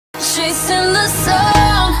chasing the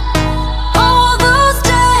sun. All those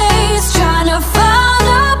days trying to find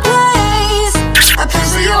a place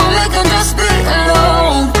where you only can just be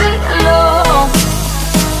alone, be alone.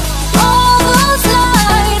 All those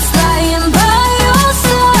nights lying by your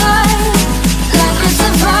side, like it's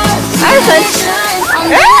a shine on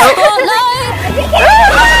the spotlight.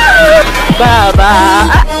 Baba.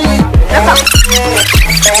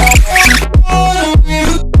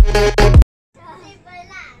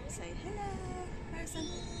 Say hello, person.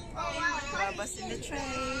 Baba's in the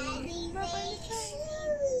train. Baba in the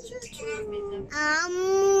train.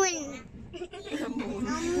 Moon. The moon.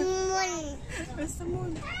 Moon. Where's the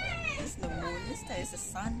moon? There's no moon. This time it's the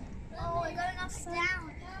sun. Oh, we're going up and down.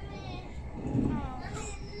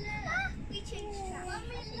 We changed track.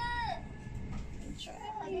 Mommy,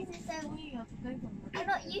 look. I'm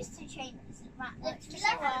not used to trains. Let's just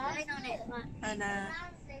going on it. And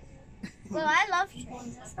Well, I love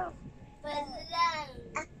trains.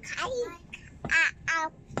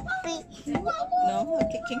 no, I'm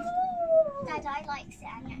kicking. Dad, I like it. I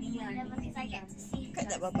get because I get to see. Look at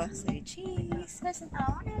that, Baba. Say cheese. Person. Oh, I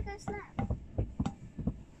want to go snap.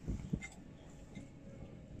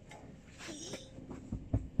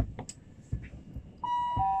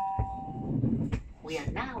 We are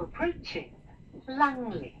now approaching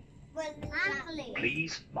Langley. Lovely.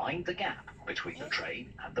 Please mind the gap between the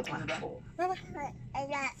train and the platform. Baba.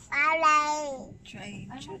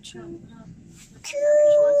 Train. Choo choo.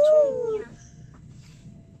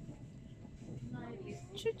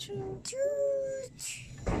 Choo choo.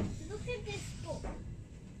 Look at this book.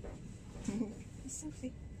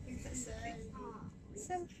 Sophie. Is that Sophie?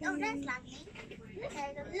 Sophie. Oh, that's lovely. Let's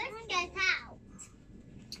get out.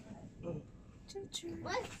 Choo choo.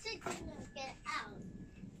 Let's get out.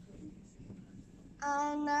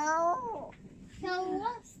 Oh no. So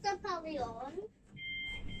what's the pavilion?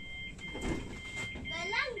 The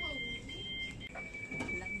language.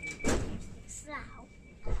 Slough.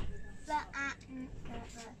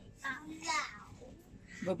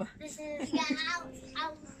 Baba. This is out.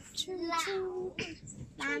 Slough. Choo Slough.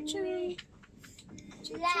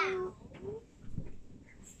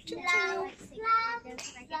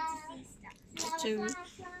 choo.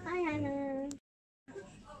 Hi, Anna.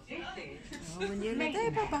 Oh, when you're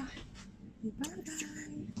there, Baba. Bye bye.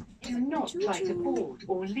 Do not try to board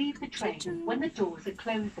or leave the train when the doors are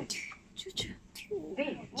closing. Choo choo. This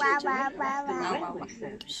is Wow, the wow, wow, railway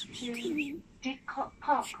service to Didcot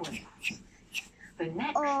Parkway. The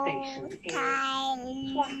next station is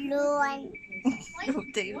Luôn. No,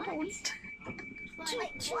 they won't. Choo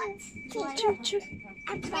choo. Choo choo.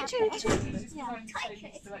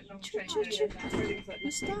 Choo choo.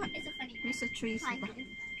 What's that? It's a funny Where's the trees, Baba?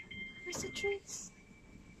 Where's the trees?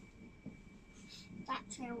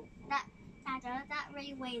 that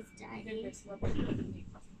railway's dirty.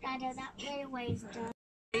 Dada, that railway's dirty.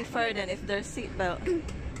 Safer than if there's seatbelt.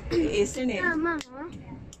 Isn't it? Mama.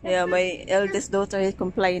 Yeah, my eldest daughter is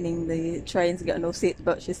complaining the trains got no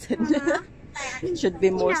seatbelt. She said it should be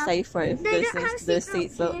more safer if there's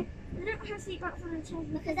seatbelt. They don't have seatbelts on the train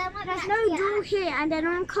because there's no door here, and then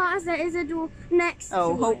on cars there is a door next to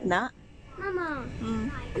Oh, hope it. not. Mama,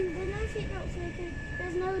 there's no seatbelts here.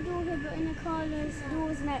 There's no door here, but in a car there's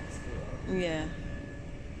doors next to it. Yeah.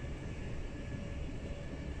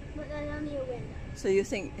 But there's only a window. So you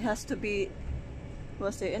think it has to be,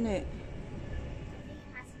 what's it in it?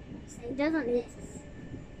 It doesn't need.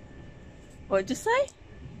 What'd you say? I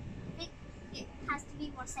think it has to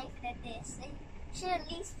be more safer than this. They should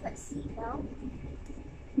at least put seatbelt.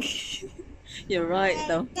 You're right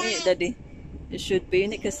though, ain't it, Daddy? It should be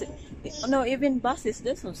in it because no, even buses,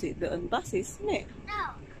 there's no seatbelt on buses, isn't it? No,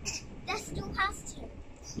 there still has to.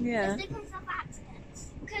 Yeah. Just because of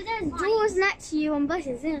accidents. Because there's doors next to you on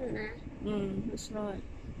buses, isn't there? That's right.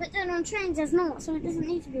 But then on trains there's not, so it doesn't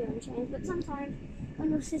need to be on trains. But sometimes when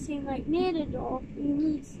you're sitting like near the door, you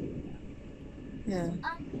need to. Yeah.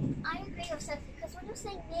 I agree with Sophie because when you're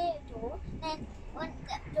sitting near the door, then when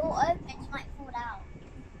the door opens, you might fall out.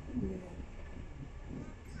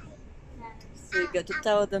 So you got to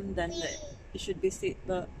tell them then that it should be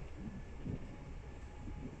seatbelt.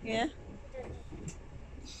 Yeah?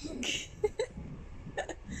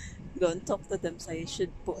 Go and talk to them, say you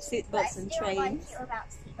should put seatbelts in I trains. like it about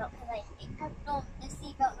seatbelt because the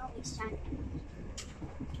seatbelt normally standing.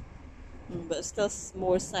 But it's still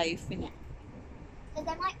more safe, innit? Because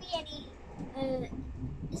there might be any,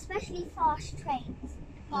 especially fast trains.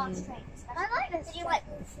 Fast trains. I like this. So you might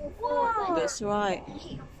fall forward. That's right. And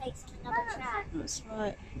hit your face to another train. That's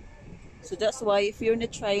right. So that's why if you're in a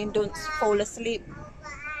train, don't fall asleep.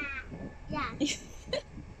 Yeah.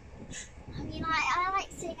 I mean, I like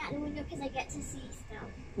sitting at the window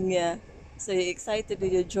Yeah. So you're excited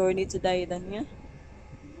with your journey today then, yeah?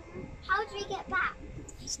 How do we get back?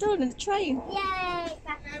 Still in the train. Yay!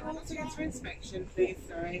 Back I want to go for inspection, please.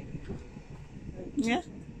 Sorry. Yeah.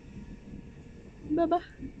 Bye-bye.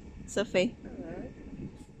 Sophie.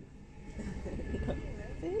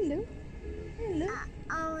 Hello. Hello.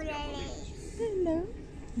 Oh, really? Hello.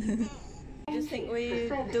 What do you think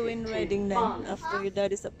we're doing Reading then after your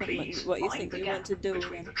daddy's appointment? Please What you mind think the you gap want to do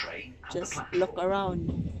between then? the train and Just the look platform.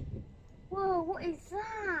 around. Whoa, what is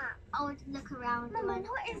that? I want to look around. Mama,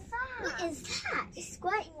 what is that? What is that? It's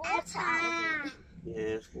squirting water out of it.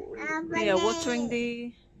 Yes, what Yeah, watering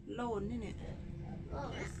the lawn, innit?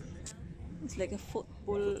 Oh, It's like a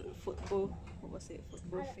football, what was it?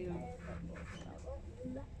 Football field.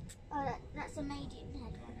 that's a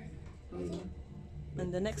Maidenhead one.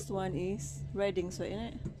 And the next one is Reading, so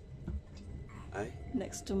innit? Eh?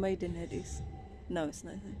 Next to Maidenhead is. No, it's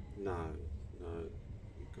not. No,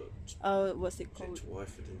 you've got Oh, what's it called?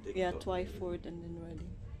 Twyford and Dick. Yeah, Twyford and then Reading.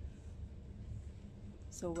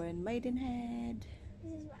 So we're in Maidenhead.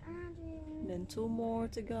 This is what I'm doing. Then 2 more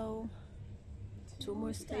to go. 2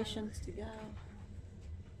 more stations to go.